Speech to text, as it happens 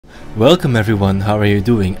Welcome everyone, how are you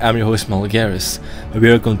doing? I'm your host Malgaris, and we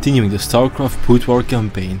are continuing the StarCraft Broodwar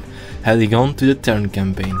campaign, heading on to the Terran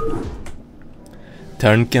campaign.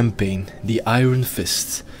 Terran campaign, the Iron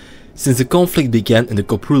Fist. Since the conflict began in the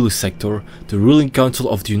Koprulu sector, the ruling council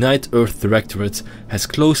of the United Earth Directorate has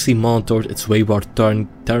closely monitored its wayward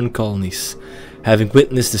Terran colonies. Having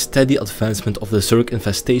witnessed the steady advancement of the Zerg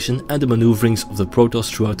infestation and the maneuverings of the Protoss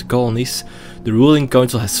throughout the colonies, the ruling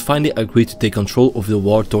council has finally agreed to take control of the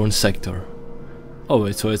war-torn sector. Oh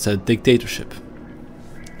wait, so it's a dictatorship.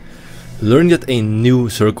 Learning that a new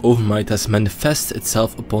Zerg overmight has manifested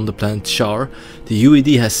itself upon the planet Char, the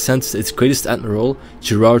UED has sent its greatest admiral,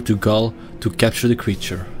 Gerard Dugal, to capture the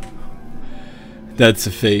creature. That's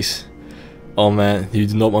a face. Oh man, you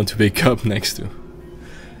do not want to wake up next to.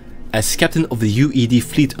 As captain of the UED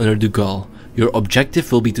fleet under Dugal, your objective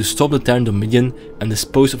will be to stop the Terran Dominion and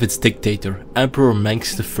dispose of its dictator, Emperor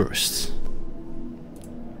Manx I.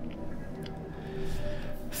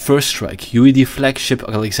 First strike, UED flagship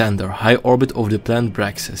Alexander, high orbit over the planet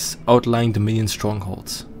Braxis, outlying Dominion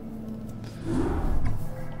strongholds.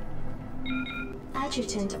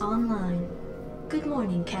 Adjutant online. Good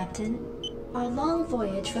morning, Captain. Our long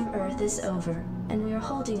voyage from Earth is over, and we are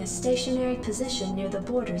holding a stationary position near the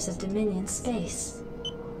borders of Dominion space.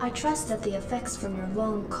 I trust that the effects from your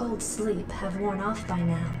long, cold sleep have worn off by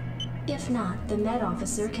now. If not, the Med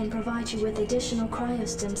Officer can provide you with additional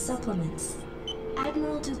cryostim supplements.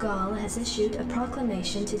 Admiral Dugal has issued a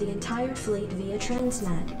proclamation to the entire fleet via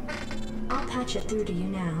Transmed. I'll patch it through to you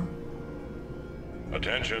now.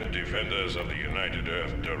 Attention, defenders of the United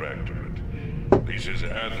Earth Directorate. This is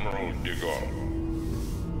Admiral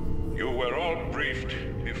Dugal. You were all briefed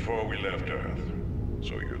before we left Earth,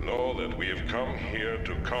 so you know that we have come here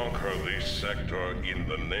to conquer this sector in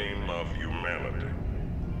the name of humanity.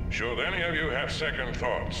 Should any of you have second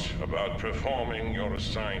thoughts about performing your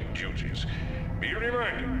assigned duties, be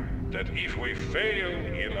reminded that if we fail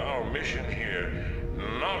in our mission here,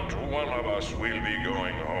 not one of us will be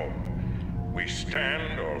going home. We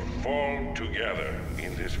stand or fall together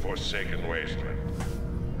in this forsaken wasteland.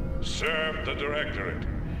 Serve the Directorate.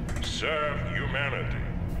 Serve humanity.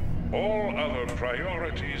 All other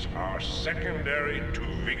priorities are secondary to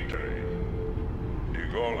victory.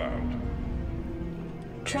 Dugal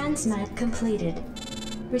out. Transmed completed.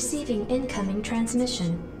 Receiving incoming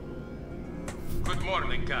transmission. Good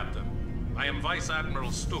morning, Captain. I am Vice Admiral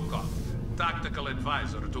Stukov, Tactical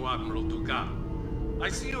Advisor to Admiral Dugal. I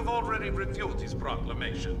see you've already reviewed his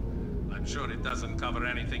proclamation. I'm sure it doesn't cover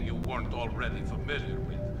anything you weren't already familiar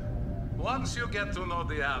with. Once you get to know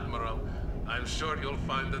the Admiral, I'm sure you'll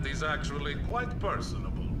find that he's actually quite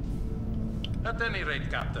personable. At any rate,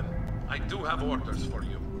 Captain, I do have orders for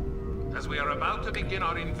you. As we are about to begin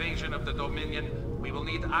our invasion of the Dominion, we will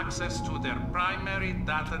need access to their primary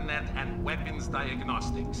data net and weapons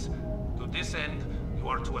diagnostics. To this end, you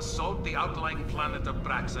are to assault the outlying planet of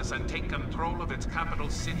Braxis and take control of its capital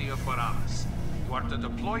city of Boralis. You are to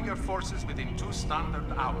deploy your forces within 2 standard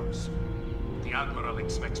hours. The Admiral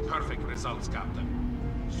expects perfect results, Captain.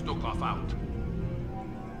 Stukov out.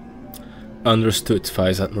 Understood,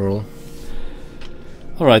 Vice Admiral.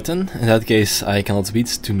 Alright then, in that case I cannot beat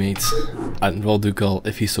to mate Admiral Dugal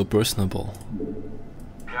if he's so personable.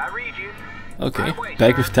 I read you. Okay, Right away,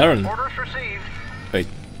 back sir. with Terran. Orders received. Wait,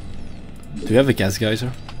 do you have a gas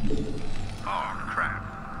geyser? Oh,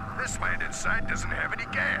 crap. This landed site doesn't have any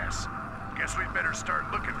gas. Guess we'd better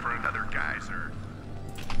start looking for another geyser.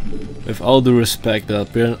 With all due respect,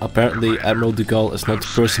 but apparently Admiral Dugal is not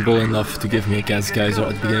personable enough to give me a gas geyser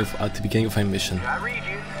at the beginning of my mission. I read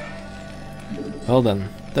you. Well then,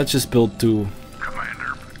 let's just build 2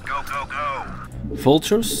 Commander, go, go, go.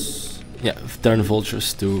 vultures? Yeah, Terran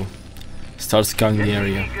vultures to start scouting the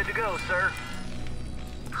area. Good to go, sir.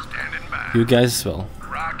 Standing by. You guys as well.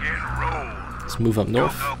 Rock and roll. Let's move up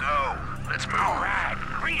north. Go, go. Let's move. All right,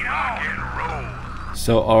 bring it on. Rock and roll.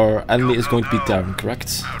 So our enemy is going to be Terran,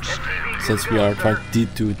 correct? Outstanding. Since we are trying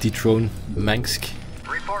to dethrone Manx.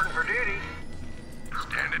 Reporting for duty.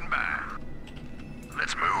 Standing by.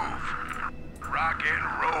 Let's move. Rock and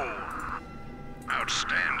roll.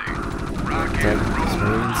 Outstanding. Rock and Terran roll.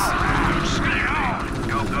 Marines. Outstanding.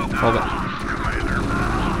 Go, go, go. Hold on. Commander,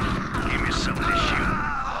 give me something to shoot.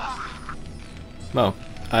 Wow,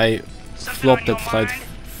 I flopped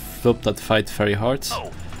that fight very hard.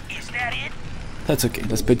 Oh, is that it? That's okay,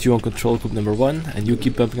 let's put you on control group number 1 and you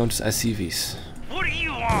keep pumping out those SCVs. What are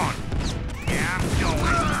you on? Yeah, I'm going.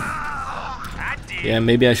 I did. Yeah,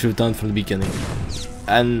 maybe I should have done it from the beginning.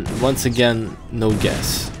 And once again, no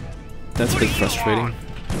gas. That's a bit frustrating.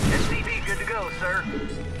 SCV good to go, sir.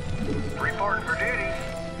 Reporting for duty.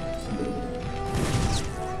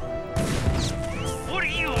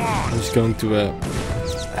 I'm just going to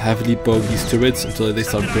heavily poke these turrets until they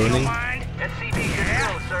start burning.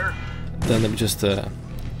 Then let me just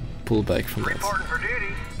pull back from that.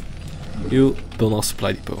 You build our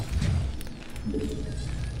supply depot.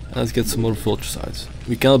 And let's get some more vultures out.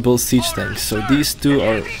 We cannot build siege tanks, so these two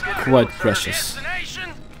are quite precious.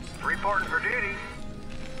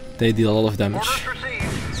 They deal a lot of damage.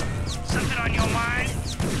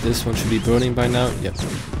 This one should be burning by now. Yep.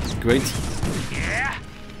 Great.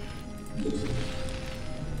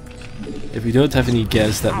 If we don't have any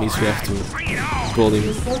gas, that means we have to build him.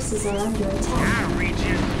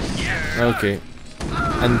 Okay.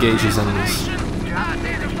 Engage his enemies.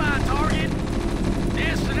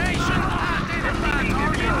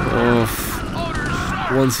 Oh,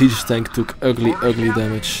 one siege tank took ugly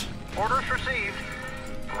damage.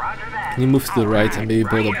 Can you move to the right and maybe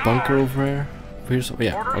build a bunker over here? Oh,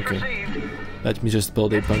 yeah, okay. Let me just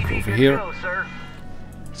build a bunker over here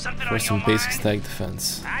for some basic stack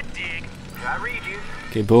defense.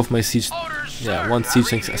 Okay, both my siege... Yeah, one siege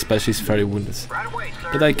tank especially is very wounded.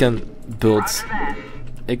 But I can build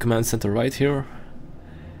a command center right here.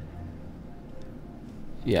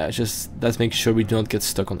 Yeah, just let's make sure we don't get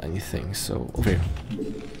stuck on anything. So, over here.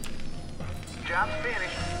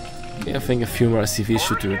 Okay, I think a few more SCVs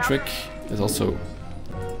should do a trick. Let's also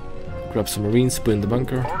grab some marines, put in the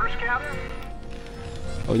bunker.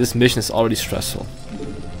 Oh, this mission is already stressful.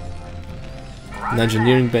 An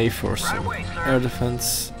engineering bay for some air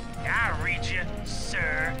defense.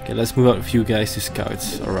 Okay, let's move out a few guys to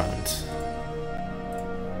scout around.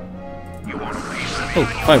 Oh,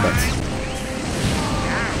 firebats.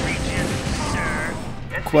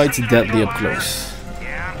 Quite deadly up close.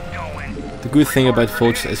 The good thing about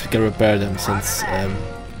vultures is we can repair them, since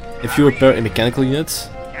if you repair a mechanical unit,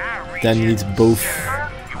 then you need both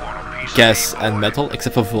gas and metal,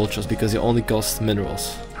 except for vultures, because they only cost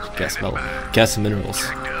minerals. Gas and minerals.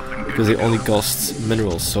 Because they only cost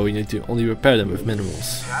minerals, so you need to only repair them with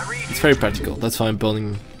minerals. It's very practical, that's why I'm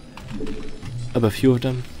building up a few of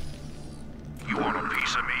them.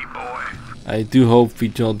 I do hope we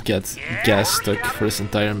don't get gas stuck for this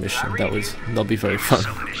entire mission. That would not be very fun.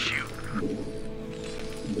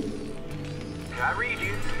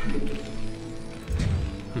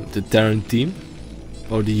 The Terran team,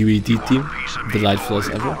 or the UED team, delightful as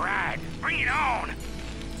ever.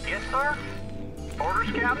 Yes, sir.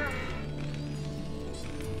 Orders, Captain.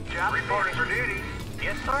 Job reporting for duty.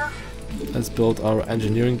 Yes, sir. Let's build our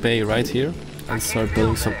engineering bay right here and start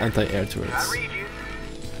building some anti-air turrets.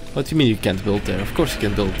 What do you mean you can't build there? Of course you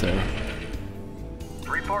can build there.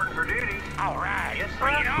 Reporting for duty. All right. Yes,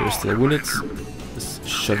 sir. You're still wounded. Let's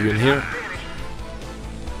shove you in here.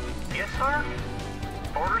 Yes, sir.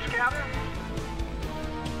 Orders, Captain.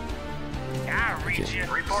 Okay.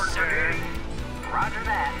 Reporting for duty. Roger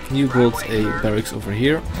that. Can you build a barracks over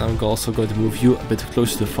here? I'm also going to move you a bit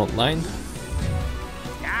closer to the front line.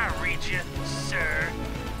 I read you, sir.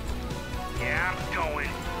 Yeah, I'm going.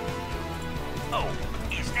 Oh,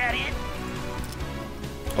 is that it?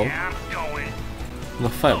 Oh. Yeah, I'm going. No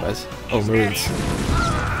firebats. Oh, marines.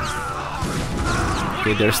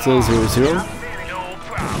 Okay, they're still 0-0. No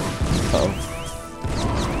problem.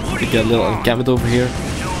 Uh-oh. We get a little encampment over here.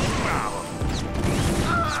 No problem.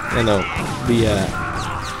 I know.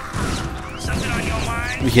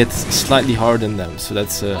 We hit slightly harder than them, so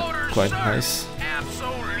that's quite nice.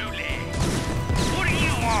 Absolutely. What do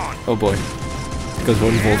you want? Oh boy, because we're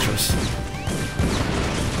in vultures.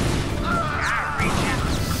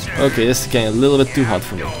 Okay, this is getting a little bit too hot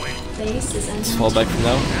for me. Let's fall back for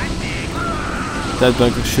now. That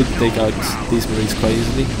bunker should take out these marines quite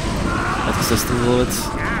easily. Let's assist them a little bit.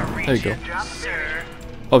 There we go.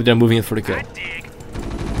 Oh, they're moving in for the kill.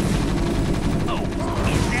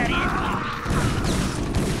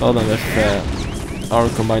 Well then, with our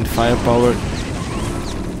combined firepower,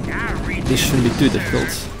 this shouldn't be too difficult.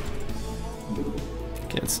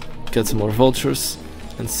 Okay, let's get some more vultures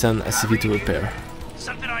and send SCV to repair.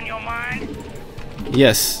 Something on your mind?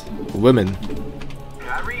 Yes, women.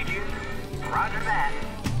 I read you. Roger that.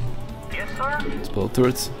 Yes, sir. Let's build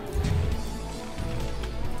turrets.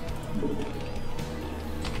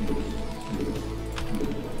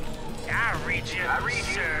 I read you,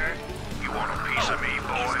 sir. You want a piece of me,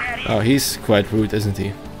 boy? Oh, he's quite rude, isn't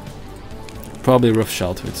he? Probably a rough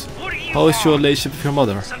childhood. How is your relationship with your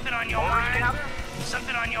mother? Something on your mind?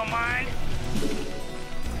 Something on your mind?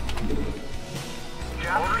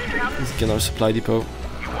 Let's get our supply depot.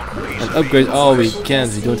 And upgrade. Oh, we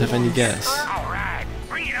can't. We don't have any gas. Alright,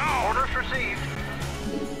 bring it on. Orders received.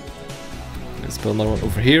 Let's build another one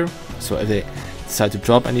over here. So if they decide to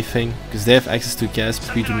drop anything, because they have access to gas,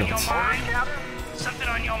 but we do not. Something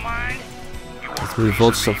on your mind? Let's move the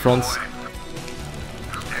vultures up front.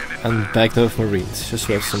 And back to Marines, just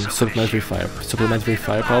to have some supplementary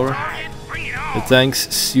firepower. The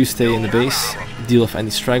tanks, you stay in the base, deal with any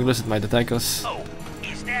stragglers that might attack us.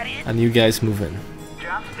 And you guys move in.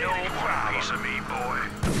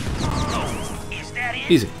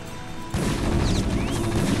 Easy.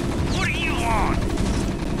 What do you want?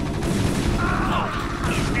 Oh,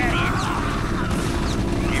 is that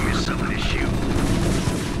it? Give me something to shoot.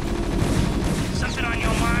 Something on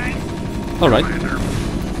your mind? Alright.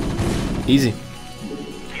 Easy.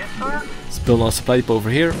 Yes, sir? Let's build our supply depot over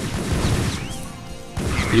here.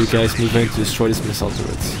 You guys move in to destroy this missile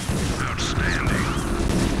turret.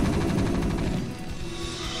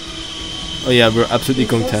 Oh yeah, we're absolutely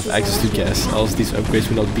going to have access to gas, else these upgrades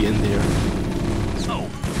will not be in there. Oh,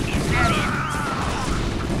 is that it?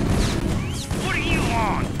 What do you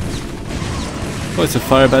want? Oh, it's a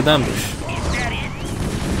fire bad ambush. Is that it?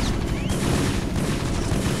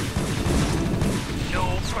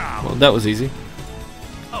 No problem. Well, that was easy.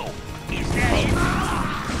 Oh, is that it?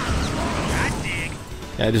 I dig.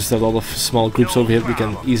 Yeah, just a lot of small groups over here we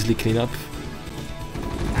can easily clean up.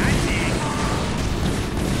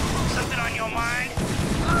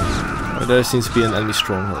 There seems to be an enemy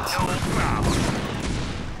stronghold.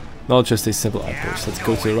 Not just a simple outpost. Let's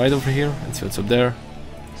go to the right over here and see what's up there.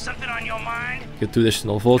 Get 2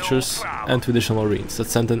 additional vultures and 2 additional marines.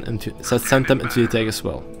 Let's send them into the attack as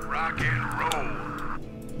well.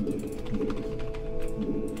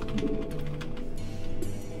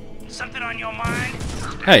 Something on your mind?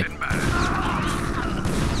 Hey.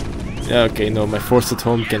 Yeah, okay, no, my force at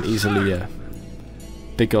home can easily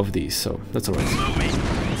pick off these, so that's alright.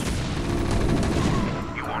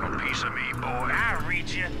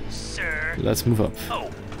 Let's move up. Oh,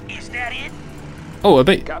 is that it? Oh, a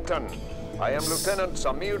bait. Captain, I am Lieutenant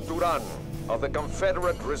Samir Duran of the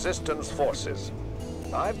Confederate Resistance Forces.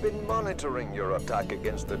 I've been monitoring your attack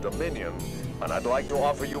against the Dominion, and I'd like to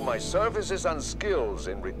offer you my services and skills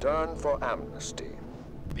in return for amnesty.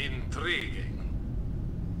 Intriguing.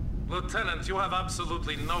 Lieutenant, you have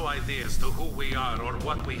absolutely no idea as to who we are or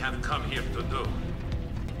what we have come here to do.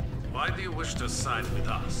 Why do you wish to side with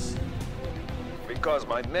us? Because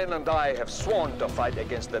my men and I have sworn to fight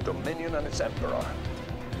against the Dominion and its Emperor.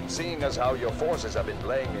 Seeing as how your forces have been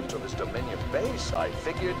laying into this Dominion base, I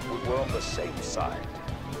figured we were on the same side.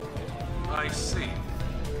 I see.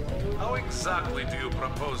 How exactly do you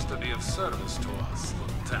propose to be of service to us,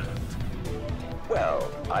 Lieutenant?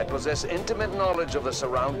 Well, I possess intimate knowledge of the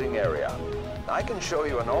surrounding area. I can show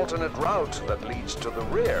you an alternate route that leads to the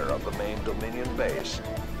rear of the main Dominion base.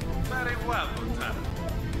 Very well, Lieutenant.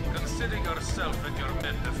 Consider yourself and your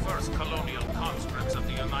men the first colonial conscripts of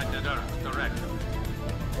the United Earth Directorate.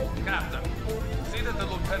 Captain, see that the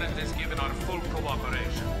Lieutenant is given our full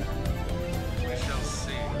cooperation. We shall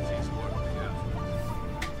see if he's worth the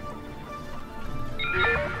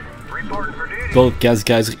effort. Report for duty. Build gas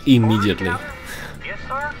guys immediately. Yes,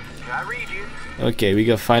 sir. I read you. Okay, we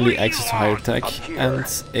got finally access to higher tech and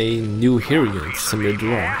a new hero unit, Samir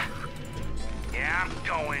Duran. Yeah, I'm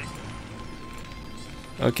going.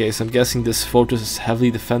 Okay, so I'm guessing this fortress is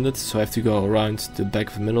heavily defended, so I have to go around the back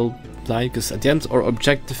of the middle line, because at the end our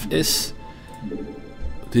objective is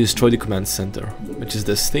to destroy the command center, which is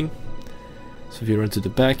this thing. So if we run to the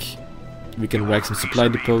back, we can wreck some supply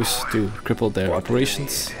depots to cripple their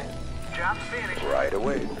operations. Right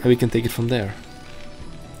away. And we can take it from there.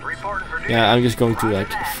 Reporting for duty. Yeah, I'm just going to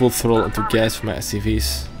like full throttle into gas for my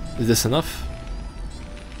SCVs. Is this enough?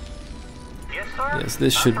 Yes, sir. Yes,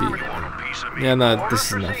 this should be. Yeah, no, this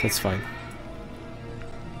is enough, that's fine.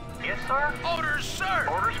 Yes, sir. Orders, sir.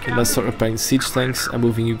 Orders, Okay, let's start repairing siege tanks and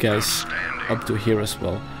moving you guys up to here as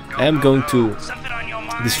well. I am going to Something on your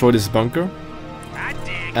mind? destroy this bunker I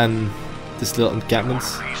dig. and this little encampment.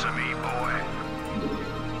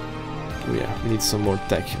 Oh yeah, we need some more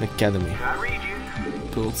tech, an academy. I read you.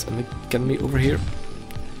 Build an academy over here.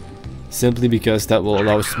 Simply because that will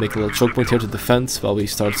allow us to make a little choke point here to defend while we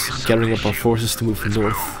start gathering up our forces to move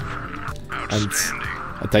north and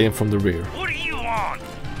attack them from the rear. What do you want?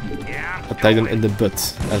 Yeah. Attack them in the butt,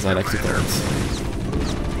 as I like to call it.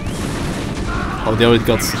 Oh, they already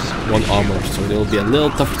got 1 armor, so they will be a little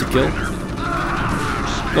tougher to kill.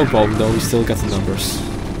 No problem though, we still got the numbers.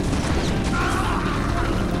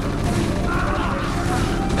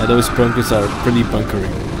 Yeah, those bunkers are pretty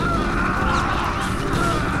bunkering.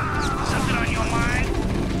 Something on your mind?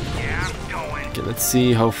 Yeah, I'm going. Okay, let's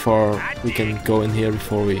see how far we can go in here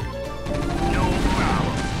before we... No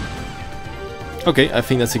problem. Okay, I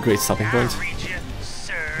think that's a great stopping point. I read you,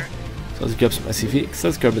 sir. So let's grab some SCV.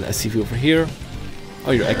 Let's grab an SCV over here.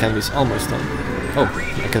 Oh, your academy is almost done. Oh,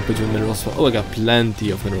 I can put you in minerals. Oh, I got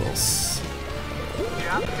plenty of minerals.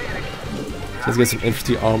 Let's get some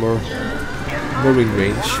infantry armor, marine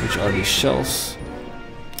range, which are these shells,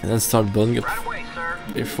 and then start building up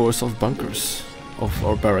a force of bunkers,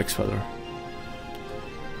 or barracks rather.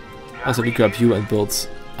 Also, we grab you and build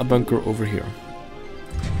a bunker over here.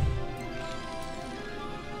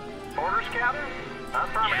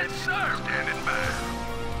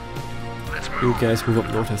 You guys move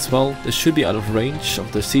up north as well. This should be out of range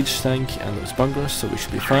of the siege tank and those bunkers, so we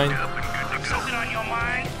should be fine. Something on your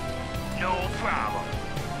mind? No problem.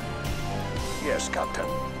 Yes, Captain.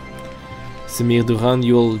 Samir Duran,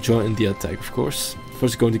 you will join in the attack, of course.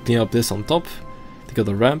 First, going to clean up this on top. Take out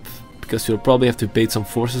the ramp, because you'll probably have to bait some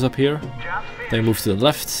forces up here. Then move to the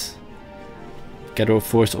left. Gather a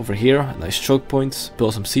force over here, a nice choke point.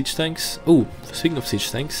 Build some siege tanks. Oh, speaking of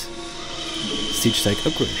siege tanks, siege tank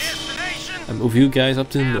upgrades. And move you guys up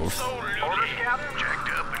to the north.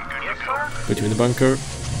 Put you in the bunker.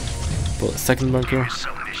 Build a second bunker.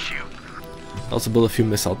 Also build a few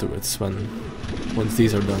missile turrets once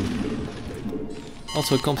these are done.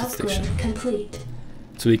 Also a combat station,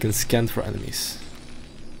 so we can scan for enemies.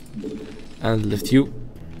 And lift you.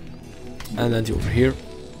 And land you over here.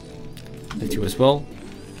 Lift you as well.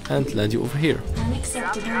 And land you over here.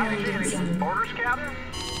 Unacceptable landing zone.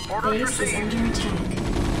 Base is under attack.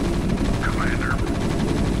 Commander.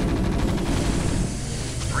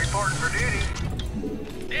 Reporting for duty.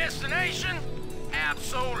 Destination?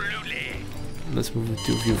 Absolutely. Let's move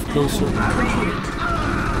to view closer.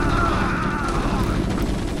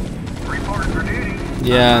 Reporting for duty.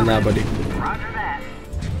 Yeah, nah, buddy. Roger that.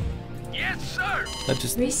 Yes, sir. Let's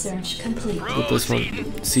just Research complete. put this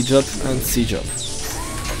one. Siege up and siege up.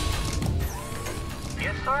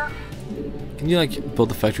 Yes, sir. Can you like build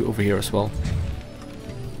the factory over here as well?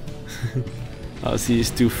 I see these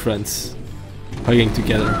two friends hugging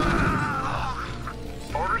together.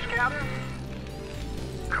 Orders, Captain.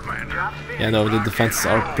 Commander. Yeah, no, the defenses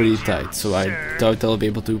are pretty tight, so I doubt they'll be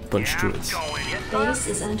able to punch through it. Base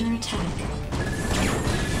is under attack.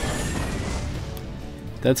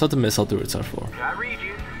 That's what the missile turrets are for. I read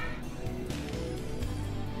you.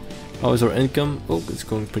 How is our income? Oh, it's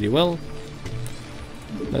going pretty well.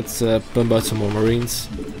 Let's pump out some more marines.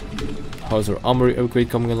 How's our armory upgrade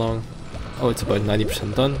coming along? Oh, it's about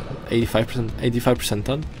 90% done. 85%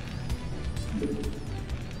 done.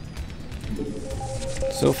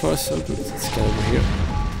 So far, so good. Let's get over here.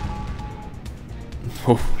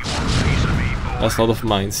 Oh, that's a lot of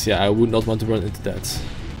mines. Yeah, I would not want to run into that.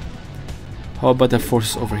 How about their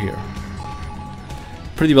forces over here?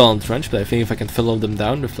 Pretty well entrenched, but I think if I can fill them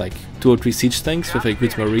down with like 2 or 3 siege tanks with a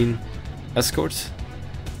good marine escort,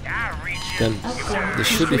 then this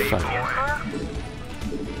should be fine.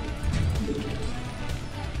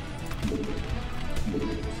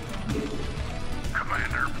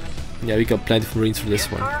 Yeah, we got plenty of marines for this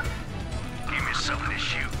one. Give me something to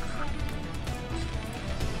shoot.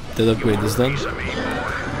 That upgrade is done.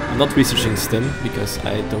 I'm not researching Stim because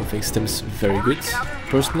I don't think Stim is very good,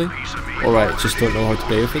 personally. Or I just don't know how to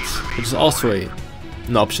play with it, which is also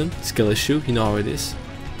an option, skill issue, you know how it is.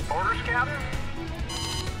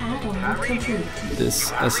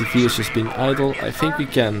 This SCV is just being idle. I think we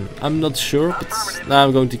can. I'm not sure, but now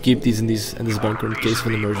I'm going to keep these in this bunker in case of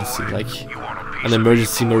an emergency, like an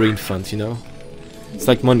emergency marine fund, you know? It's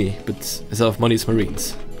like money, but instead of money it's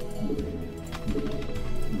marines.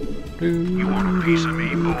 You want a piece of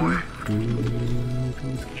me, boy?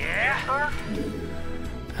 Yeah, sir.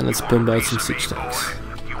 And let's pump out some siege tanks.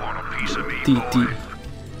 You want a piece of me,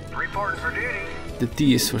 TT. Reporting for duty. The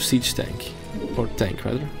T is for siege tank, or tank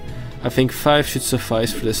rather. I think 5 should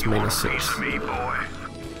suffice for this main assault. Piece of me, boy.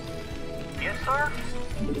 Yes, sir.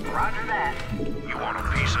 Roger that. You want a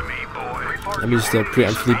piece of me, boy? Let me just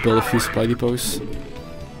preemptively build a few supply depots.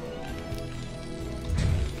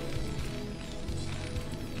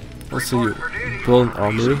 Also, you build an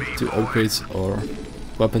armory to upgrade our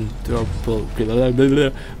weapon, to upgrade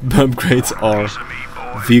our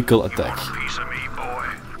vehicle attack.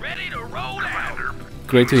 Ready to roll out.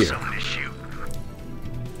 Great to hear.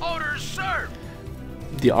 Orders, sir.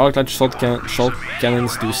 The arc large shot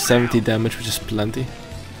cannons do 70 damage, which is plenty.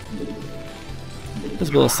 Let's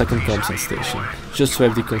build a second combat station, just to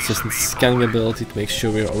have the consistent scanning ability to make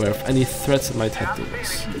sure we're aware of any threats that might head to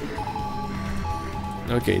us.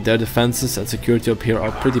 Okay, their defenses and security up here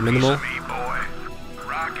are pretty minimal.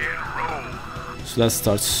 So let's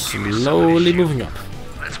start slowly moving up.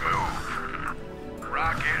 Let's move.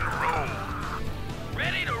 Rock and roll.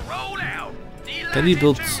 Ready to roll out. Can we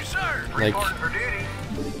build, like...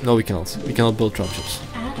 No, we cannot. We cannot build dropships.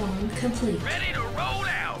 Add-on complete. Ready to roll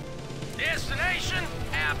out. Destination.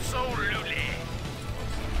 Absolutely.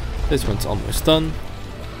 This one's almost done.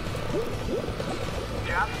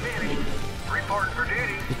 Job's finished. Reporting for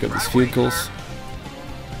duty. Look at these Right away, vehicles. sir.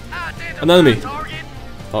 An enemy!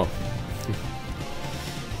 Oh.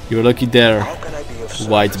 You're lucky there, How can I be of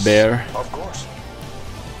white service? bear. Of course.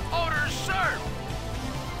 Orders, sir.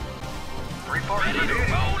 Reporting Ready for to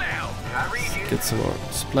duty. roll out. I read you. Get some more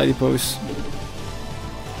supply depots.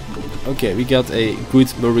 Okay, we got a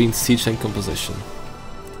good marine siege tank composition.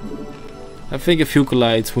 I think a few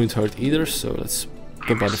collides won't hurt either, so let's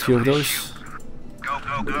pump out a few of those. Go,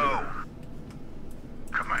 go, go.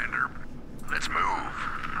 Commander, let's move.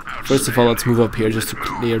 First of all, let's move up here just to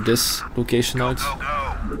clear this location out. Go,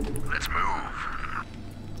 go. Let's move.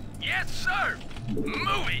 Yes, sir.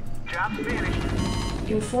 Move it. Job's finished.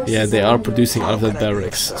 Your forces Yeah, they are under producing out of attack. that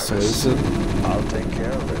barracks, so is it? I'll take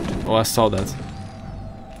care of it. Oh, I saw that.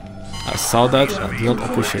 I saw that, and I do not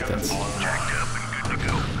appreciate that. Jacked up and good to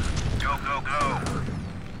go. Go, go,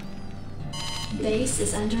 go. Base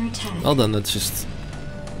is under attack. Well then, let's just...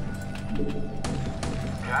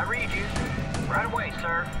 I read you. Right away,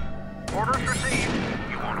 sir. Orders received.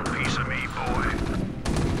 You want a piece of me, boy?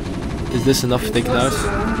 Is this enough to take it out? Forces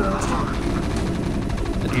are under attack.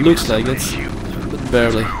 It looks like it, but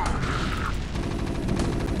barely.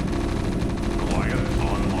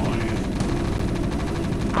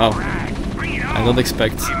 Oh, I don't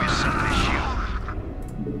expect.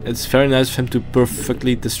 It's very nice of him to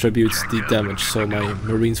perfectly distribute the damage so my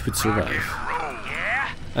marines would survive. Yeah.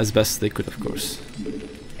 As best they could, of course.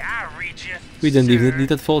 I read you. We didn't even sir. need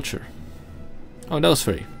that vulture. Oh, that was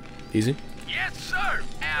very easy. Yes, sir.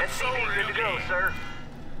 SCV good to go, sir.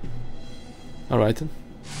 Alright then.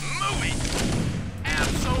 Move it.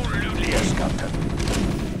 Absolutely. Yes, Captain.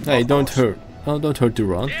 Hey, don't hurt. Oh, don't hurt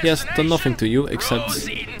Duran. He has done nothing to you except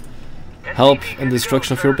Proceeding. help and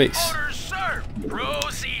destruction of your base. Orders, sir.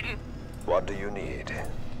 Proceeding. What do you need?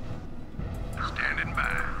 Standing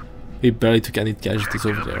by. We barely took any casualties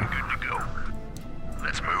over there. Good to go.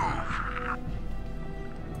 Let's move.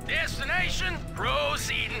 Destination.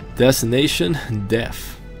 Proceeding. Destination,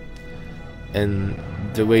 death. And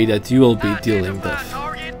the way that you will be dealing Identify death.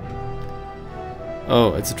 target.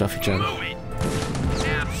 Oh, it's a traffic jam. Move it.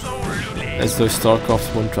 Absolutely. It's those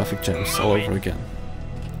StarCraft 1 traffic jams all over again.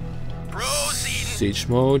 Proceeding. Siege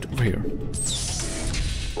mode over here.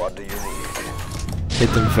 What do you need? Hit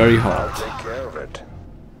them very I'll hard. take care of it.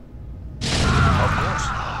 Of course.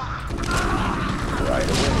 Right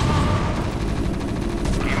away.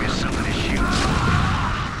 Give me something to shoot.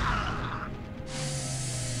 Go,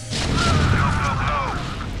 go, go.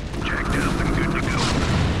 Jacked up and good to go.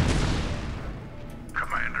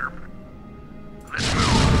 Commander, let's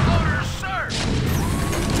move. Orders, sir.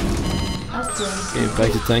 Upgrade. Okay,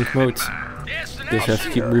 back to tank mode. Destination. Guess we have to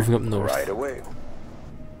keep moving up north. Right away.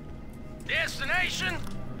 Destination.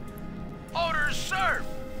 Orders, sir.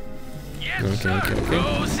 Yes, Okay, sir. okay, okay.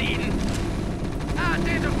 Proceeding.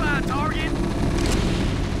 Identify target.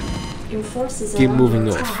 Your forces Keep are moving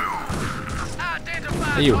under north. attack. Identify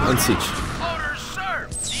Hey you, target. unsiege. Orders, sir.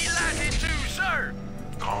 Delighted to, sir.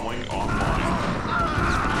 Calling online.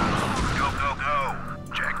 Go, go, go.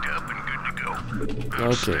 Jacked up and good to go. Okay.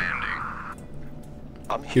 Outstanding.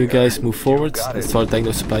 I'm You here. guys move forward got and it. start taking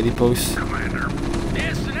those supply depots. Commander,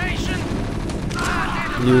 Destination.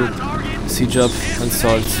 Identify You target. siege up and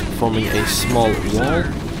start forming a small wall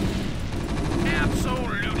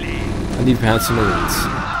Absolutely. and leave behind some marines.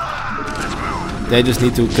 They just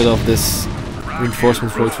need to cut off this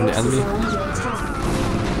reinforcement road from the Forces enemy, are under attack.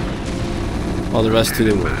 while the rest do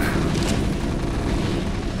the work.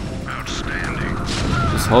 outstanding.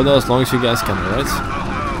 Just hold out as long as you guys can, alright?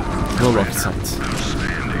 No rocket science.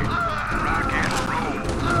 Outstanding. Rock and roll.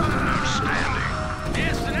 Outstanding.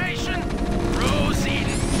 Destination.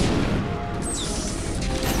 Proceeding.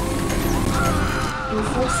 Your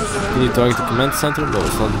forces are Can you under target the attack. command center? No,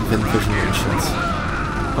 it's not within vision range yet.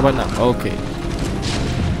 How about now? Okay.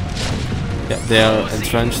 Yeah, they are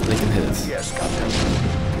entrenched, they can hit it. Yes, Captain.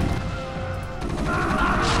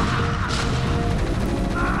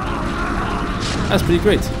 That's pretty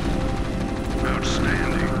great.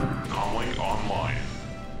 Outstanding. Calling online.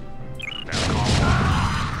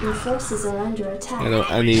 Your forces are under attack. You know,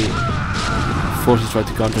 any forces try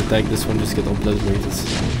to counterattack, this one just get obliterated.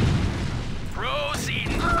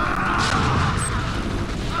 Proceeding.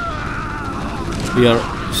 We are...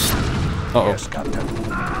 Uh-oh. Yes, Captain.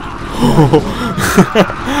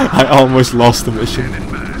 I almost lost the mission.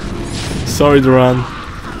 Sorry, Duran.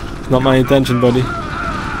 Not my intention, buddy.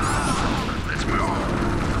 Let's move.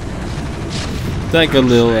 That got a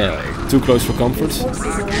little too close for comfort. Forces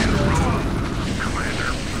are under attack.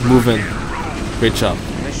 Move in. Great job.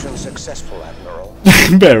 successful, Admiral.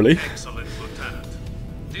 Barely. Excellent, Lieutenant.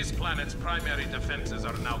 This planet's primary defenses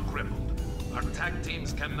are now crippled. Our TAC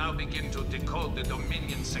teams can now begin to decode the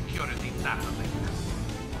Dominion security data link.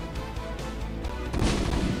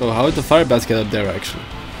 Oh, how did the firebats get up there actually?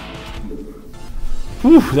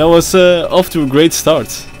 Whew, that was off to a great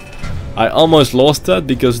start. I almost lost that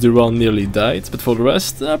because the run nearly died, but for the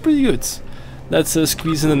rest, pretty good. Let's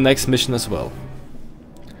squeeze in the next mission as well.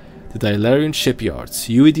 The Dilarian Shipyards.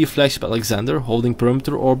 UAD flagship Alexander holding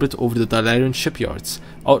perimeter orbit over the Dilarian Shipyards.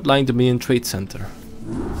 Outlying Dominion Trade Center.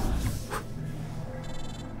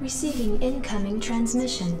 Receiving incoming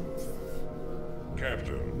transmission.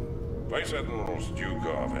 Captain, Vice Admiral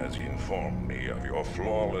Stukov has informed me of your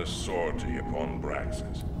flawless sortie upon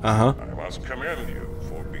Braxis. Uh-huh. I must commend you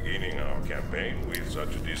for beginning our campaign with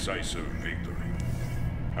such a decisive victory.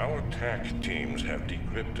 Our TAC teams have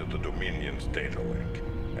decrypted the Dominion's data link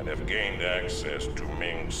and have gained access to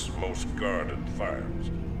Ming's most guarded files.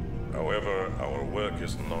 However, our work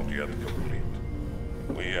is not yet complete.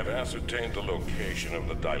 We have ascertained the location of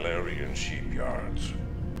the Dilarian shipyards.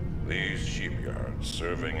 These shipyards,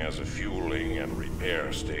 serving as a fueling and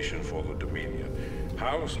repair station for the Dominion,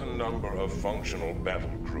 house a number of functional battle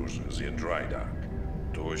cruisers in dry dock.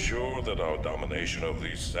 To assure that our domination of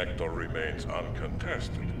this sector remains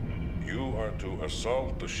uncontested, you are to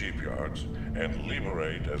assault the shipyards and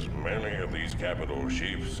liberate as many of these capital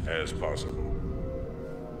ships as possible.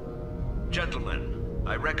 Gentlemen,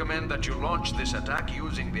 I recommend that you launch this attack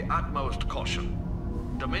using the utmost caution.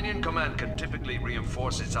 Dominion Command can typically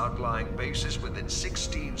reinforce its outlying bases within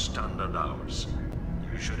 16 standard hours.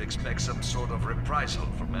 You should expect some sort of reprisal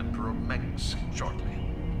from Emperor Mengs shortly.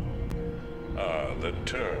 Ah, the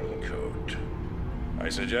turncoat. I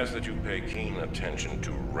suggest that you pay keen attention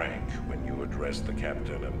to rank when you address the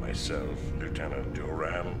captain and myself, Lieutenant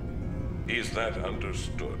Terran. Is that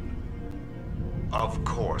understood? Of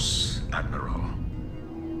course, Admiral.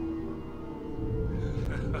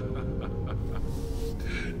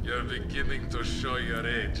 You're beginning to show your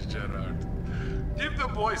age, Gerard. Give the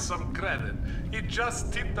boy some credit. He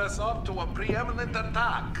just tipped us off to a preeminent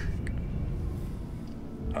attack.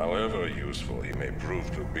 However useful he may prove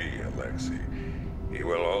to be, Alexei, he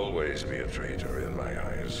will always be a traitor in my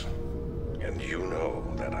eyes. And you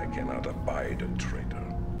know that I cannot abide a traitor.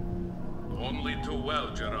 Only too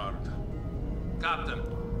well, Gerard. Captain,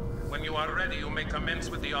 when you are ready, you may commence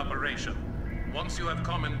with the operation. Once you have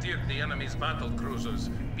commandeered the enemy's battle cruisers,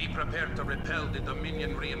 be prepared to repel the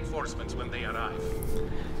Dominion reinforcements when they arrive.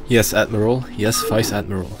 Yes, Admiral. Yes, Vice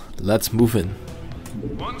Admiral. Let's move in.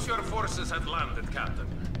 Once your forces have landed, Captain,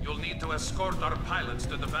 you'll need to escort our pilots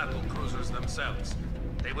to the battle cruisers themselves.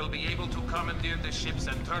 They will be able to commandeer the ships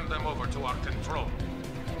and turn them over to our control.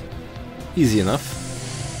 Easy enough.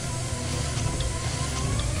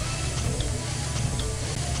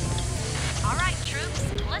 All right, troops,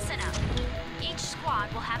 listen up. Each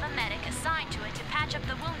squad will have a medic assigned to it to patch up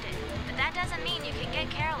the wounded, but that doesn't mean you can get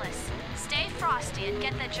careless. Stay frosty and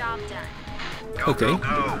get the job done. Go, Okay. go,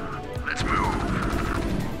 go. Let's move.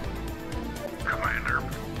 Commander.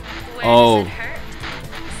 Where Oh. does it hurt?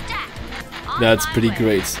 Stat. On That's my pretty way.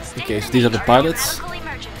 great. State Okay, the so these are the nature of your pilots. medical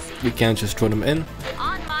emergency. We can't just throw them in.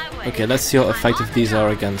 On my way. Okay, let's see how I'm effective on these the are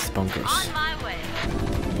job. against bunkers. On my way.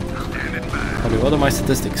 Standing by. What are my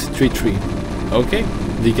statistics? 3-3. Okay,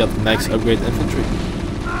 we got max upgrade infantry.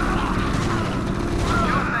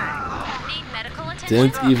 Need medical attention?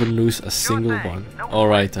 Didn't even lose a single one.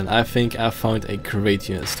 Alright, and I think I found a great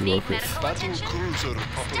unit to Need work with. medical attention? Cruiser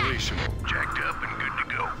operational. Jacked up and good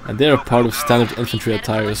to go. And they are part of standard infantry Need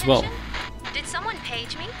medical attire as well. attention? Did someone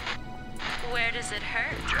page me? Where does it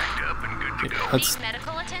hurt? Jacked up and good to go. Let's, Need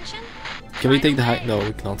medical attention? can we Right take the high? away. No,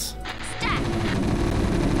 we cannot. Stat.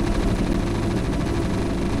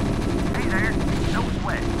 Hey there. No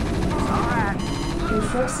sweat. All right. Your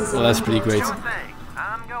forces Well, are that's on pretty board. great. Sure thing.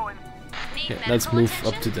 I'm going. Need Okay, let's medical move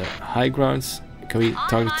attention? up to the high grounds. Can we On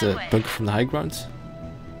target my the way. bunker from the high grounds?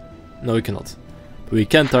 No, we cannot. But we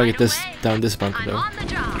can target Right this away. down this bunker I'm though. on the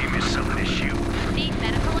job. Give me something to shoot. Need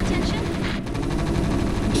medical attention?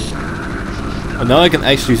 Oh, now I can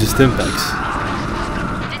actually use the stim packs.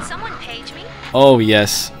 Did someone page me? Oh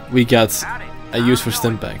yes, we got a use for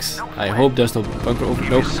stim packs. I hope there's no bunker over.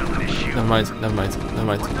 Nope. Something to shoot. Never mind. Never mind. Never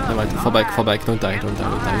mind. Never mind. Fall back. Fall back. Don't die. Don't die.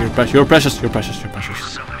 Don't die. You're precious. You're precious. You're precious. You're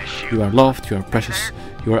precious. Something to shoot. You are loved. You are precious.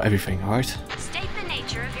 You are everything. Alright. State the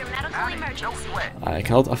nature of your medical emergency. I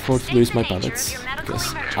cannot afford to lose my pilots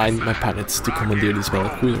because I need my pilots to commandeer these battle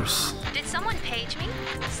cruisers. Did someone page me?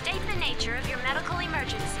 State the nature of your medical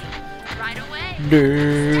emergency. Right away.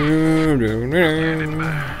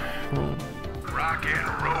 Rock and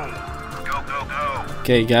roll.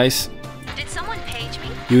 Okay, guys. Did someone page me?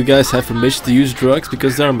 You guys have permission to use drugs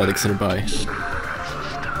because there are medics nearby.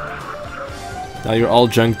 Now you're all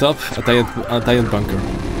junked up at the bunker.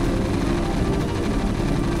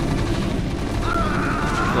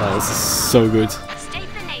 Wow, this is so good.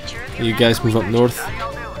 You guys move up north.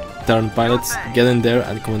 Terran pilots, get in there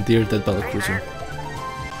and commandeer that battlecruiser.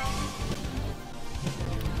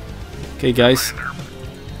 Okay, guys.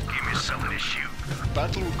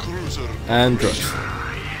 Battle cruiser. And drugs.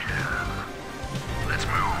 Let's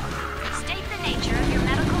move. State the nature of your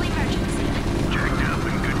medical emergency. Jacked up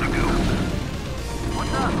and good to go.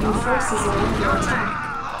 Your forces are under attack.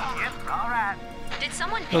 Did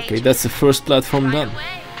someone page Okay, me? that's the first platform Right done.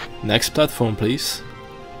 away. Next platform, please.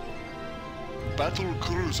 Battle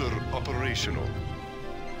cruiser operational.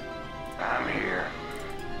 I'm here.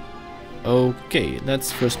 Okay,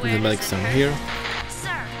 let's first move the Where medics does it down hurt? here.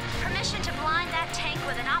 Sir, permission to blind that tank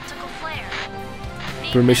with an optical flare.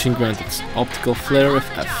 Need Permission medical granted. attention? Optical I'm flare on of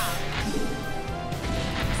the F. job.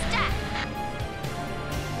 Stat.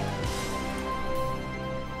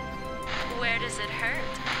 Where does it hurt?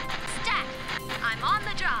 Stat. I'm on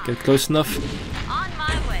the job. Get close enough. On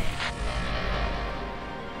my way.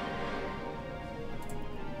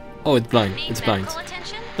 Oh, it's blind. Need It's blind. medical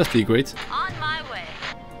attention? That's pretty great. On my way.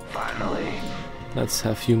 Finally. Let's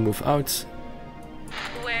have you move out.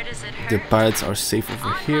 Where does it hurt? The pilots are safe over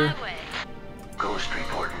on here. my way. Ghost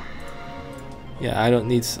reporting. Yeah, I don't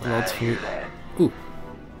need a lot I for you. hear that. Ooh,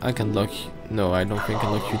 I can lock you. No, I don't think I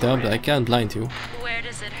can lock you down, but I can blind you. Where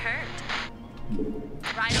does it hurt?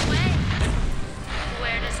 Right away.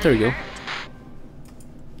 Where does There it you go. hurt?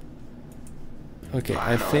 Okay,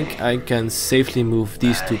 I think I can safely move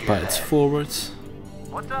these two pilots forwards.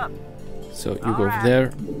 What's up? So you go over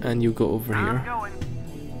there, and you go over I'm here. going.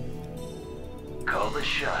 Call the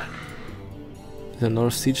shot. Is there another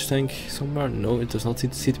siege tank somewhere? No, it does not seem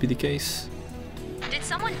to be the case. Did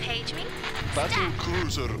someone page me? Battle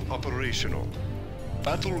cruiser operational.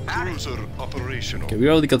 Battle cruiser operational. Okay, we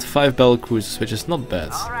already got 5 battle cruisers, which is not bad.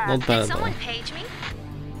 Not Did bad at all. someone page me?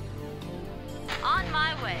 On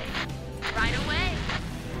my way. Right away.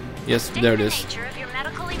 Yes, State there it the is. nature of your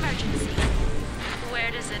medical emergency.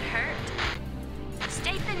 Where does it hurt?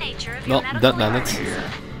 State the nature of your Well, medical that landed.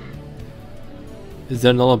 emergency. Is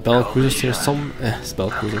there another battle cruiser here some? It's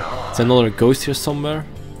battle cruiser. Is there another ghost here somewhere?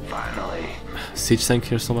 Finally. Siege tank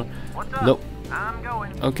here somewhere? What's up? Nope. I'm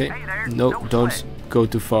going. Okay. Hey there. No, don't sweat. go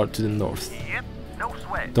too far to the north. Yep. No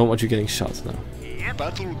sweat. Don't want you getting shot now. Yep.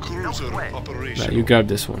 Battle cruiser sweat. Nah, operational. you grab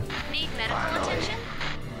this one. Need medical attention?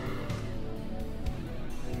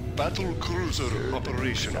 Battle cruiser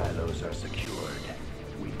operational. Silos are secured.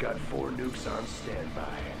 We've got 4 nukes on standby,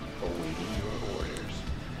 awaiting your orders.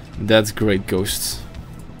 That's great, ghosts.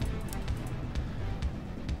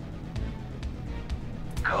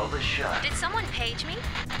 Call the shot. Did someone page me?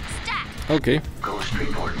 Stat. Okay. Ghost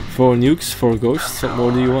reporting. 4 nukes, 4 ghosts. What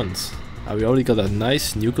more do you want? We already got a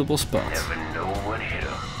nice nukeable spot. Never know what hit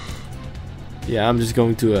 'em. Yeah, I'm just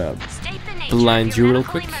going to State the nature blind of your you real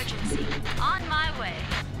medical quick. emergency. On my way.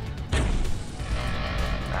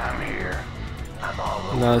 I'm here. I'm all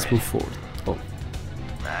over now let's it. move forward. Oh,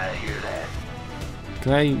 I hear that.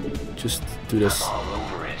 can I just do this? I'm all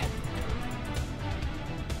over it.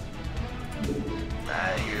 I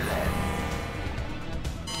hear that.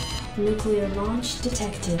 Nuclear launch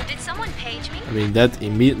detected. Did someone page me? I mean, that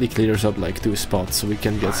immediately clears up like 2 spots, so we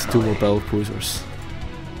can get 2 more battle cruisers.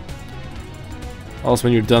 Also,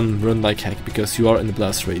 when you're done, run like heck, because you are in the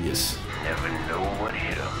blast radius. Never know what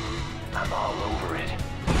hit 'em. I'm all over it.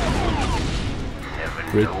 Never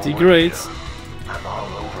know Pretty what great. hit 'em. I'm all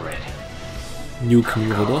over it. Nuke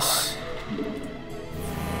Murados.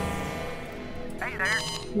 Hey there.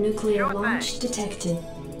 Nuclear Sure thing. launch detected.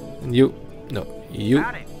 And you. No, you.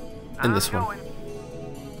 Howdy. And this one. going.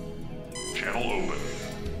 Channel open.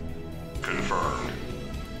 Confirmed.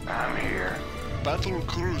 I'm here. Battle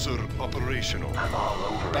cruiser operational. I'm all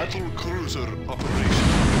over it. Battle cruiser operational.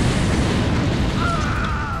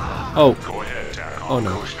 Oh, Go ahead, TAC. oh no.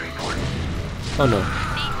 Ghost reporting. Oh no. Need No,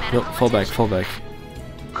 medical fall back, attention? fall back.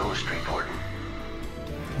 Ghost reporting.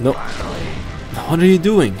 No. Finally. What are you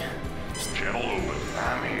doing? Channel open.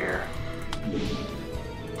 I'm here.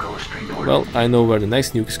 Ghost reporting. Well, I know where the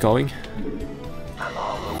next nuke is going. I'm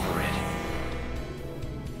all over it.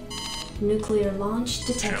 Nuclear launch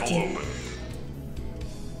Channel detected. open.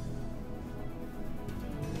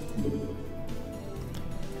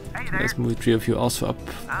 Hey there. Let's move the 3 of you also up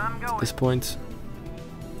I'm at going. this point.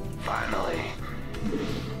 Finally.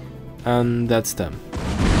 And that's them.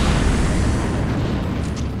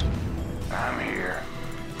 I'm here.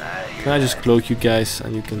 I Can I just cloak you guys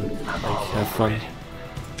and you can like have fun?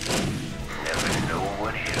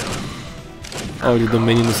 Oh, the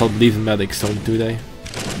Dominion does not believe in medics, don't do they?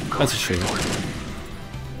 That's a shame.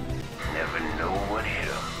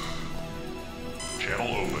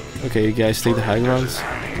 Okay, you guys take the high grounds.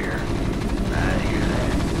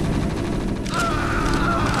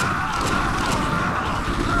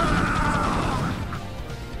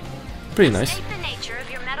 Pretty nice. State the nature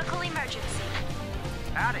of your medical emergency.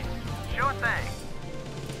 Howdy. Sure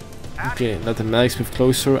thing. Okay, let the medics move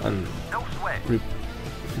closer and No sweat.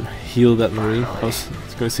 heal that marine. I was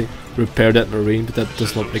going to say repair that marine, but that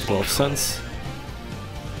does not make a lot of sense.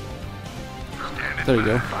 There you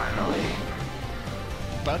go.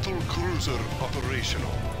 Battle cruiser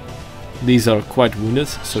operational. These are quite wounded,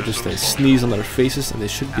 so just a sneeze on their faces and they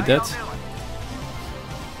should be dead.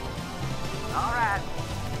 Alright.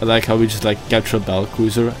 I like how we just like capture a battle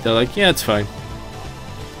cruiser. They're like, yeah, it's fine.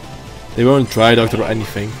 They won't dry dock or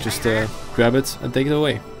anything. Just grab it and take it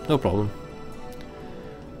away. No problem.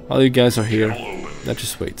 While you guys are here, let's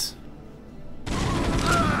just wait.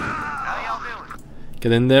 How y'all doing?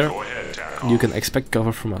 Get in there. Go ahead, TACOM. You can expect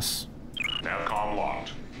cover from us. TACOM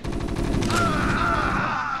locked.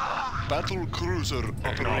 Battle cruiser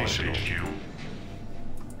operational. HQ.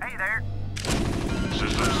 Hey there.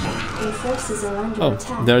 Systems functional. Your forces are under Oh,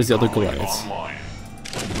 attack. there's the other Goliaths. Online.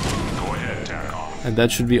 Go ahead, TACOM. And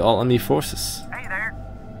that should be all enemy forces. Hey there.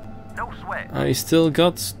 No sweat. I still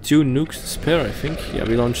got 2 nukes to spare, I think. Yeah,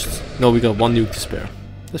 we launched... No, we got 1 nuke to spare.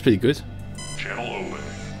 That's pretty good. Channel open.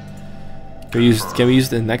 Can we use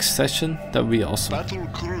it in the next session? That would be awesome. Battle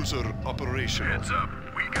cruiser operational. Heads up,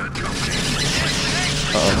 we got company.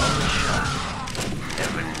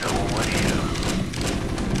 Never know what hit 'em.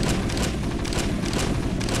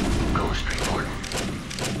 Ghost reporting.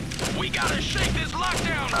 We gotta shake this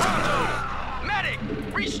lockdown, pronto! Medic,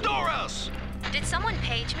 restore us! Did someone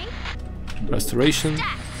page me? Restoration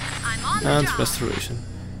Stat, I'm on the and job. restoration.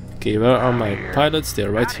 Okay, where are my pilots?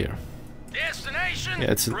 They're right here. Destination.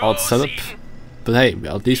 Yeah, it's an odd setup. But hey,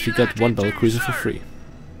 at least we got 1 battle cruiser for free.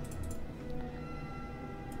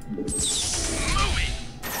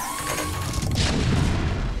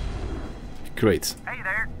 Great. Hey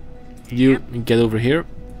there. You get over here.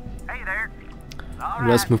 Hey there. And Alright.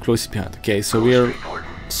 let's move closely behind. Okay, so we're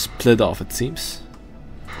split off, it seems.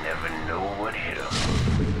 Never know what hit 'em.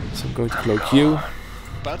 So I'm going to cloak you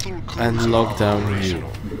Battle cruiser and lock down you.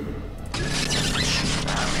 operational.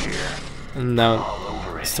 And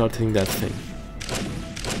now start hitting that thing.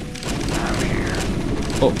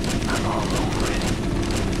 Oh.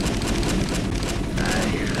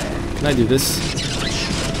 Can I do this? Did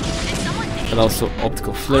someone page And also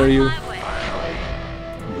optical flare me? you, On my way.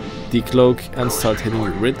 decloak, and start hitting you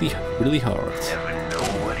really, really hard. Never know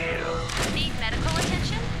what hit 'em. Need medical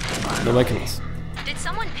attention? No, I cannot. Did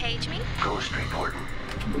someone page me? Ghost reporting.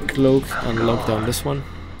 Cloak and lock down this one.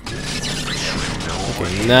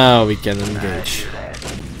 Okay, now we can engage.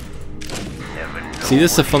 See,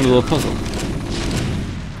 this is a fun little puzzle.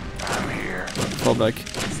 Fall back.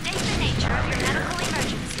 State the nature of your medical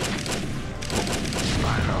emergency.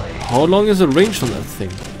 How long is the range on that thing?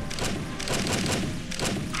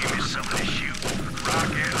 Give me something to shoot.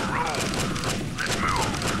 Rock and roll. Let's move.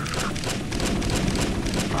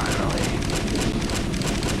 Finally.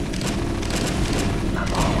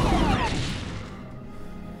 I'm all over it.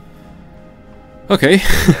 Okay.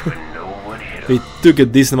 Never know what hit 'em. We took a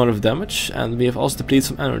decent amount of damage, and we have also depleted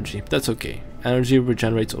some energy. That's okay. Energy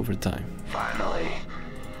regenerates over time. Finally.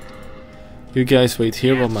 You guys wait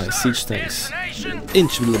here while my siege tanks Destination.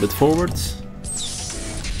 inch a little bit forward.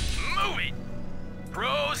 Moving.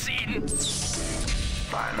 Proceeding.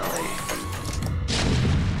 Finally.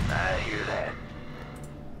 I hear that.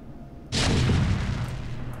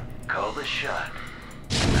 Call the shot.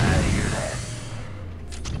 I hear that.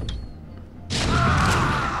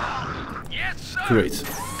 Yes, sir. Great.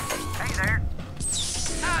 Hey there.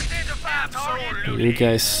 Identify target. You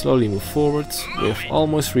guys slowly move forward. We have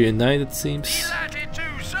almost reunited, it seems. Delighted to,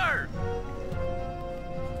 sir.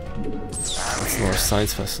 That's our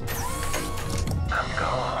science vessel. I'm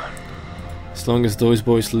gone. As long as those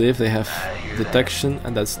boys live, they have detection,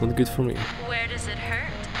 and that's not good for me. Where does it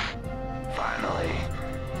hurt? Finally.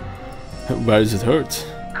 Where does it hurt?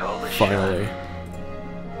 Call the Finally.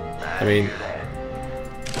 shot. I mean, Hear that.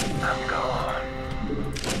 I'm gone.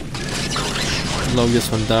 lock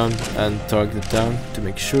this one down and target it down to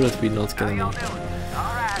make sure that we not get any Y'all doing?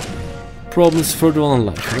 Alright. problems further on in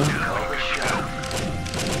life, you know? Call the shot.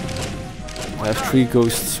 I have 3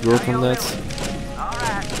 ghosts work on that.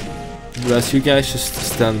 Alright. The rest you guys just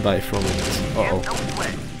stand by for a minute. Yep, Uh-oh. no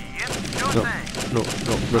sweat. Yep, sure No. thing. no.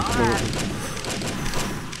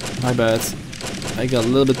 My bad. I got a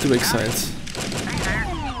little bit too excited.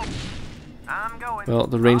 Well,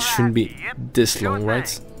 the range shouldn't be this long,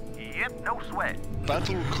 right? Yep, no sweat.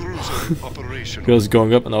 Battle cruiser operational. It was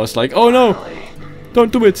going up and I was like, oh no!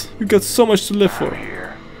 Don't do it! You got so much to live for.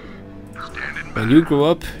 When you grow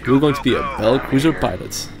up, you're going to be a battle cruiser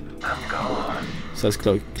pilot. So let's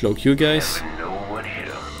cloak you guys.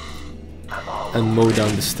 And mow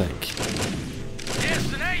down the stank.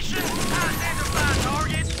 Destination, identify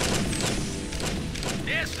target.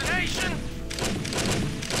 Destination.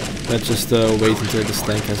 Let's just wait until the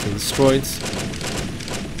stank has been destroyed.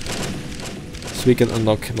 So we can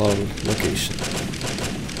unlock another location.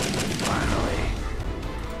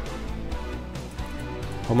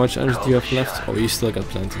 How much energy do you have left? Oh, you still got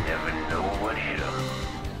plenty.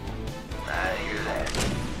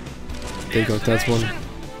 Take out that one.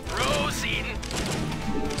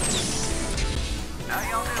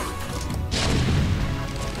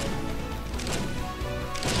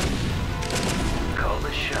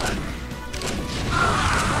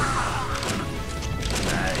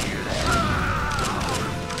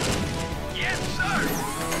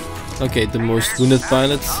 Okay, the most wounded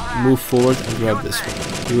pilot, move forward and grab this one.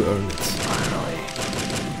 You earn it.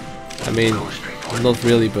 I mean, not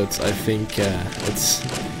really, but I think it's...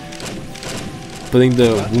 Putting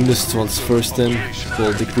the wounded ones first in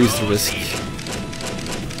will decrease the risk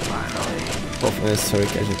of unnecessary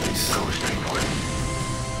casualties.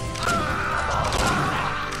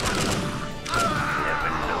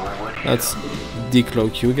 Let's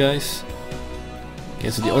decloak you guys. Okay,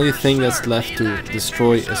 so the only thing that's left to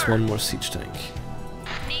destroy is one more siege tank.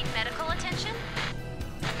 Need medical attention?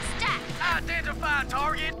 Stack. Identify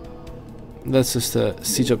target. Let's just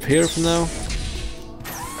siege up here for now.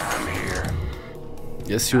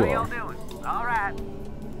 Yes, you are. All right.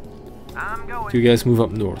 I'm going. You guys move up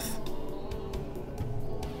north.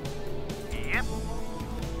 Yep.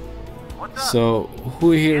 What's up? So,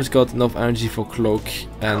 who here has got enough energy for cloak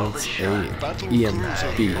and a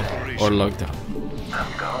EMP or lockdown?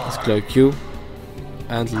 Let's cloak you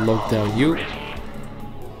and lockdown you.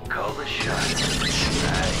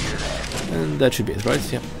 And that should be it, right?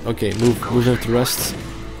 Yeah. Okay, move up the rest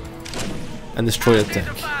and destroy that tank.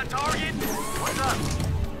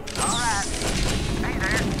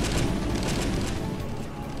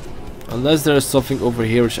 Unless there is something over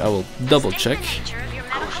here which I will double check,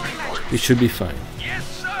 we should be fine.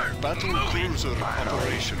 Battle cruiser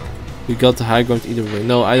operational. We got the high ground either way.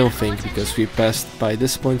 No, I don't think, because we passed by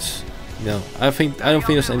this point. No, I don't think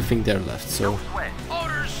there's anything there left. So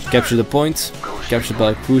capture the point, capture the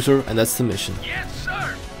battle cruiser, and that's the mission.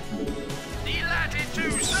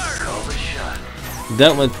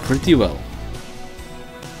 That went pretty well.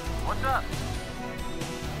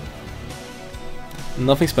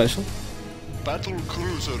 Nothing special. Battle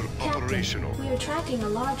cruiser operational. We are tracking a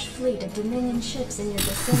large fleet of Dominion ships in your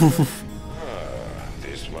vicinity.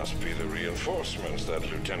 This must be the reinforcements that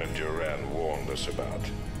Lieutenant Terran warned us about.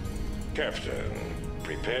 Captain,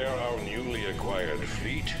 prepare our newly acquired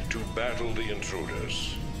fleet to battle the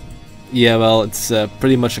intruders. Yeah, well, it's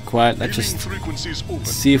pretty much acquired. Let's just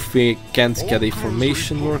see if we can't get a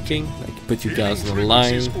formation working. Like, put you guys on a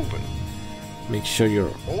line. Make sure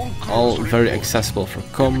you're all very accessible for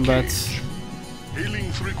combat.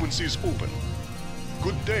 Hailing frequencies open.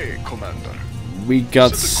 Good day, Commander. We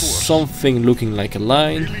got something looking like a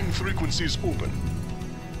line. Hailing frequencies open.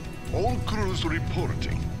 All crews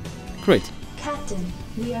reporting. Great. Captain,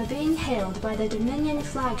 we are being hailed by the Dominion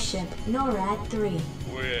flagship NORAD 3.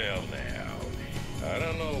 Well now, I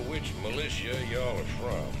don't know which militia y'all are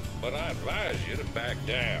from, but I advise you to back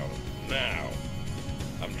down, now.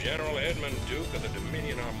 I'm General Edmund Duke of the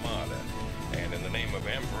Dominion Armada, and in the name of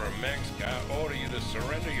Emperor Mex, I order you to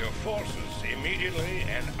surrender your forces immediately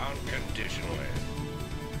and unconditionally.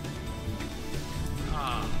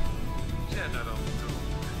 Ah, General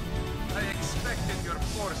Duke. I expected your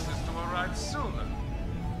forces to arrive sooner.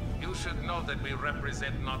 You should know that we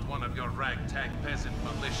represent not one of your ragtag peasant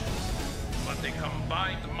militias, but the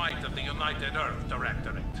combined might of the United Earth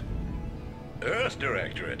Directorate. Earth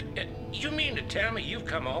Directorate? You mean to tell me you've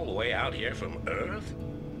come all the way out here from Earth?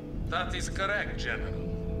 That is correct, General.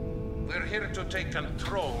 We're here to take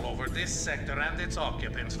control over this sector and its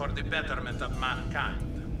occupants for the betterment of mankind.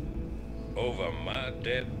 Over my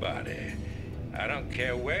dead body. I don't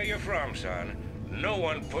care where you're from, son. No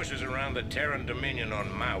one pushes around the Terran Dominion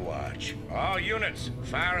on my watch. All units,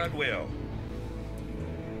 fire at will.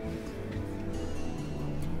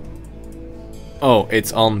 Oh,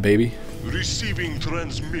 it's on, baby. Receiving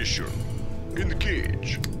transmission.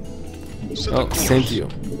 Engage. Oh, same to you.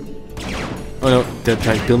 Oh no, they're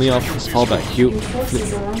trying to kill me off. Fall back, you. Your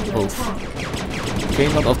forces are under Oh. attack.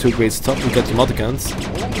 Okay, not off to a great start. We got the Modicans.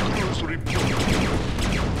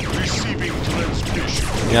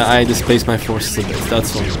 Yeah, I displaced my forces a bit,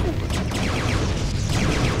 that's all.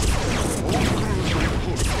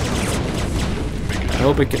 I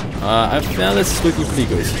hope I can. Yeah, this is looking pretty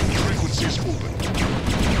good.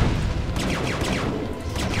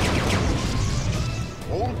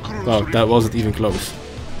 Wow, that wasn't even close.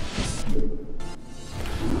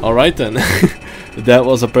 Alright then. That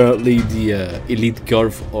was apparently the elite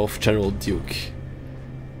guard of General Duke.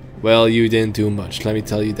 Well, you didn't do much, let me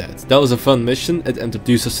tell you that. That was a fun mission. It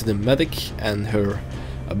introduced us to the medic and her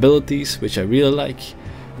abilities, which I really like.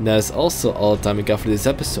 And that is also all the time we got for this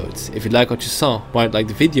episode. If you like what you saw, why not like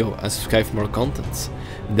the video and subscribe for more content.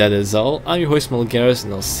 That is all. I'm your host Malgaris,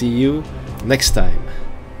 and I'll see you next time.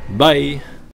 Bye!